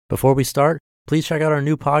Before we start, please check out our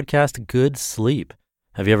new podcast, Good Sleep.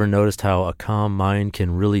 Have you ever noticed how a calm mind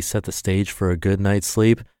can really set the stage for a good night's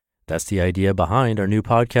sleep? That's the idea behind our new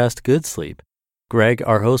podcast, Good Sleep. Greg,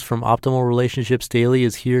 our host from Optimal Relationships Daily,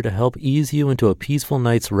 is here to help ease you into a peaceful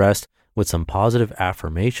night's rest with some positive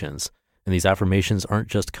affirmations. And these affirmations aren't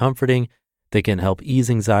just comforting, they can help ease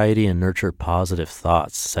anxiety and nurture positive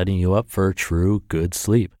thoughts, setting you up for true good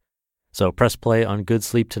sleep. So press play on Good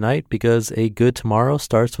Sleep tonight because a good tomorrow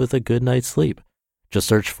starts with a good night's sleep. Just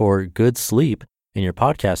search for Good Sleep in your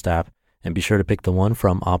podcast app and be sure to pick the one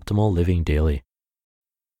from Optimal Living Daily.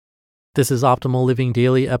 This is Optimal Living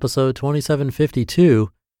Daily, episode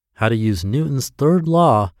 2752, How to Use Newton's Third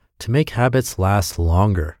Law to Make Habits Last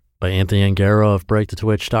Longer, by Anthony Ongaro of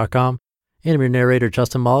BreakTheTwitch.com. And I'm your narrator,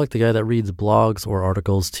 Justin Malik, the guy that reads blogs or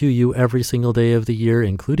articles to you every single day of the year,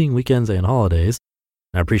 including weekends and holidays.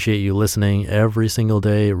 I appreciate you listening every single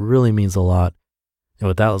day. It really means a lot. And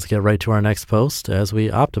with that, let's get right to our next post as we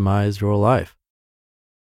optimize your life.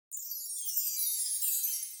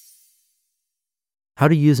 How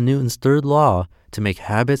to Use Newton's Third Law to Make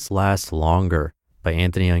Habits Last Longer, by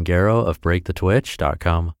Anthony Ongaro of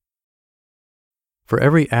BreakTheTwitch.com. For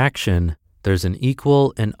every action, there's an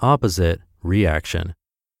equal and opposite reaction.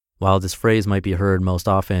 While this phrase might be heard most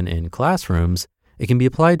often in classrooms, it can be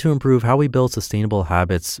applied to improve how we build sustainable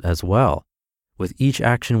habits as well. With each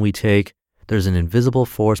action we take, there's an invisible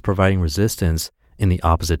force providing resistance in the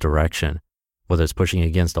opposite direction. Whether it's pushing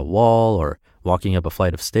against a wall or walking up a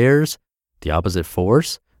flight of stairs, the opposite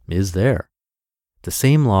force is there. The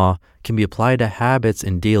same law can be applied to habits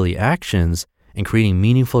and daily actions and creating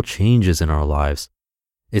meaningful changes in our lives.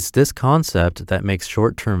 It's this concept that makes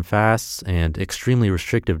short-term fasts and extremely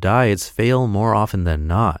restrictive diets fail more often than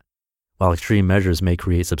not. While extreme measures may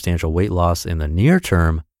create substantial weight loss in the near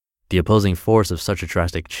term, the opposing force of such a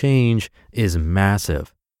drastic change is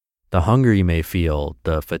massive. The hunger you may feel,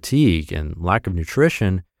 the fatigue, and lack of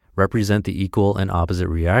nutrition represent the equal and opposite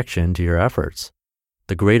reaction to your efforts.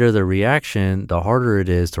 The greater the reaction, the harder it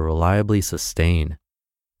is to reliably sustain.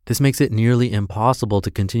 This makes it nearly impossible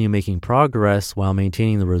to continue making progress while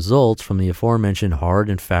maintaining the results from the aforementioned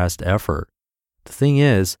hard and fast effort. The thing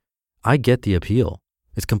is, I get the appeal.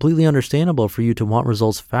 It's completely understandable for you to want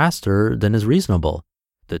results faster than is reasonable.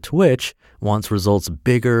 The Twitch wants results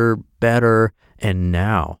bigger, better, and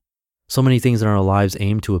now. So many things in our lives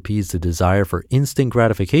aim to appease the desire for instant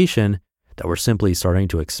gratification that we're simply starting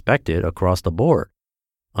to expect it across the board.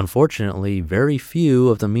 Unfortunately, very few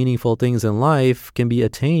of the meaningful things in life can be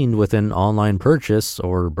attained with an online purchase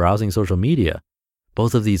or browsing social media.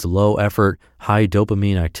 Both of these low-effort,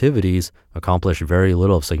 high-dopamine activities accomplish very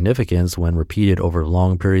little of significance when repeated over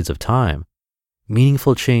long periods of time.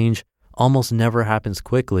 Meaningful change almost never happens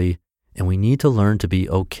quickly, and we need to learn to be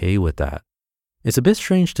okay with that. It's a bit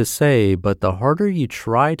strange to say, but the harder you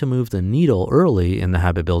try to move the needle early in the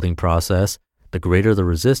habit-building process, the greater the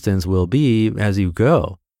resistance will be as you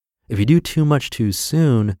go. If you do too much too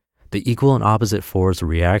soon, the equal and opposite force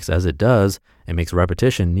reacts as it does and makes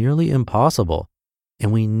repetition nearly impossible.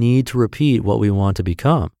 And we need to repeat what we want to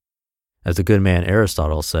become. As the good man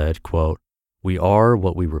Aristotle said, quote, "We are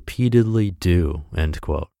what we repeatedly do," end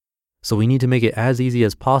quote. So we need to make it as easy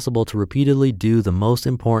as possible to repeatedly do the most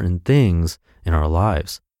important things in our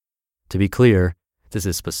lives. To be clear, this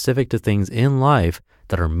is specific to things in life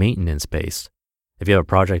that are maintenance-based. If you have a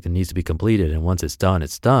project that needs to be completed and once it's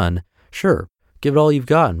done, sure, give it all you've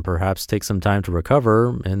got and perhaps take some time to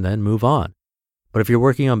recover and then move on. But if you're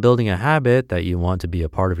working on building a habit that you want to be a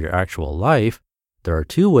part of your actual life, there are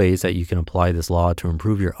two ways that you can apply this law to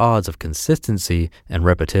improve your odds of consistency and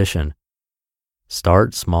repetition.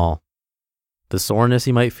 Start small. The soreness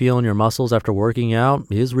you might feel in your muscles after working out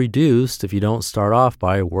is reduced if you don't start off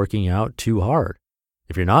by working out too hard.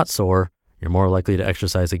 If you're not sore, you're more likely to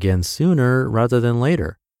exercise again sooner rather than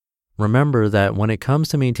later. Remember that when it comes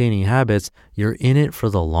to maintaining habits, you're in it for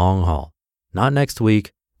the long haul, not next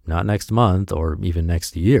week, not next month, or even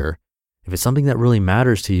next year. If it's something that really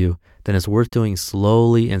matters to you, then it's worth doing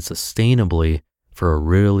slowly and sustainably for a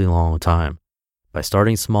really long time. By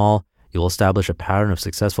starting small, you'll establish a pattern of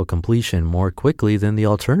successful completion more quickly than the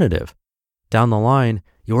alternative. Down the line,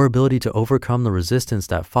 your ability to overcome the resistance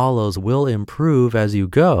that follows will improve as you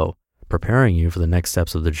go, preparing you for the next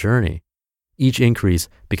steps of the journey. Each increase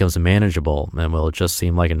becomes manageable and will just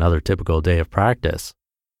seem like another typical day of practice.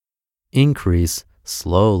 Increase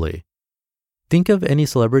slowly. Think of any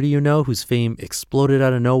celebrity you know whose fame exploded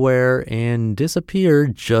out of nowhere and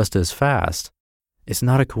disappeared just as fast. It's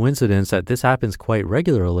not a coincidence that this happens quite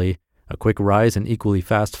regularly, a quick rise and equally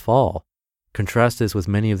fast fall. Contrast this with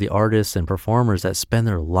many of the artists and performers that spend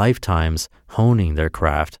their lifetimes honing their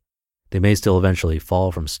craft. They may still eventually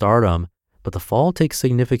fall from stardom, but the fall takes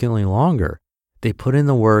significantly longer. They put in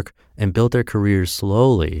the work and built their careers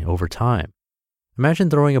slowly over time. Imagine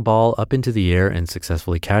throwing a ball up into the air and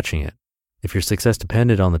successfully catching it. If your success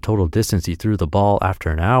depended on the total distance you threw the ball after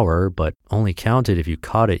an hour, but only counted if you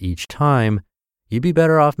caught it each time, you'd be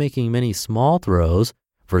better off making many small throws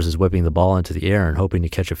versus whipping the ball into the air and hoping to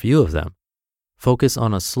catch a few of them. Focus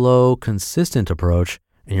on a slow, consistent approach,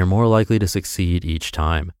 and you're more likely to succeed each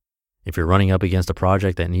time. If you're running up against a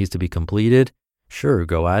project that needs to be completed, sure,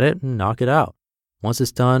 go at it and knock it out. Once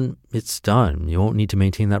it's done, it's done. You won't need to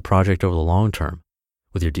maintain that project over the long term.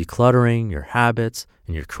 With your decluttering, your habits,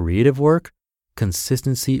 and your creative work,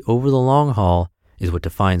 consistency over the long haul is what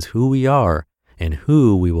defines who we are and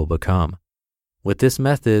who we will become. With this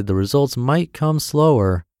method, the results might come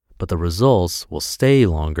slower, but the results will stay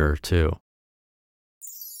longer too.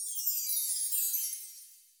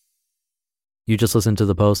 You just listened to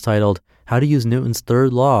the post titled, How to Use Newton's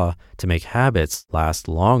Third Law to Make Habits Last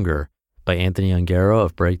Longer by Anthony Ongaro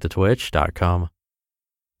of BreakTheTwitch.com.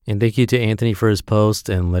 And thank you to Anthony for his post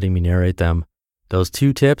and letting me narrate them. Those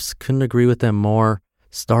 2 tips, couldn't agree with them more.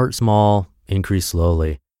 Start small, increase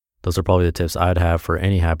slowly. Those are probably the tips I'd have for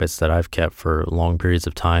any habits that I've kept for long periods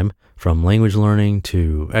of time, from language learning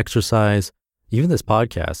to exercise, even this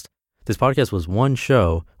podcast. This podcast was 1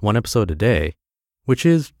 show, 1 episode a day, which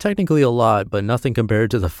is technically a lot, but nothing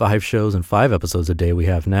compared to the 5 shows and 5 episodes a day we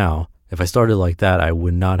have now. If I started like that, I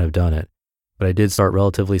would not have done it. But I did start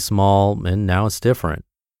relatively small, and now it's different.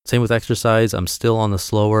 Same with exercise. I'm still on the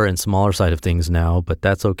slower and smaller side of things now, but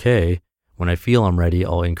that's okay. When I feel I'm ready,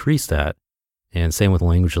 I'll increase that. And same with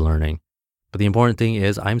language learning. But the important thing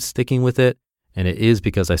is I'm sticking with it, and it is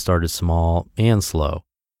because I started small and slow.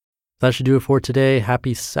 That should do it for today.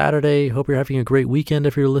 Happy Saturday. Hope you're having a great weekend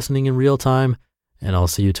if you're listening in real time. And I'll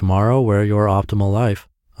see you tomorrow where your optimal life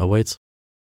awaits.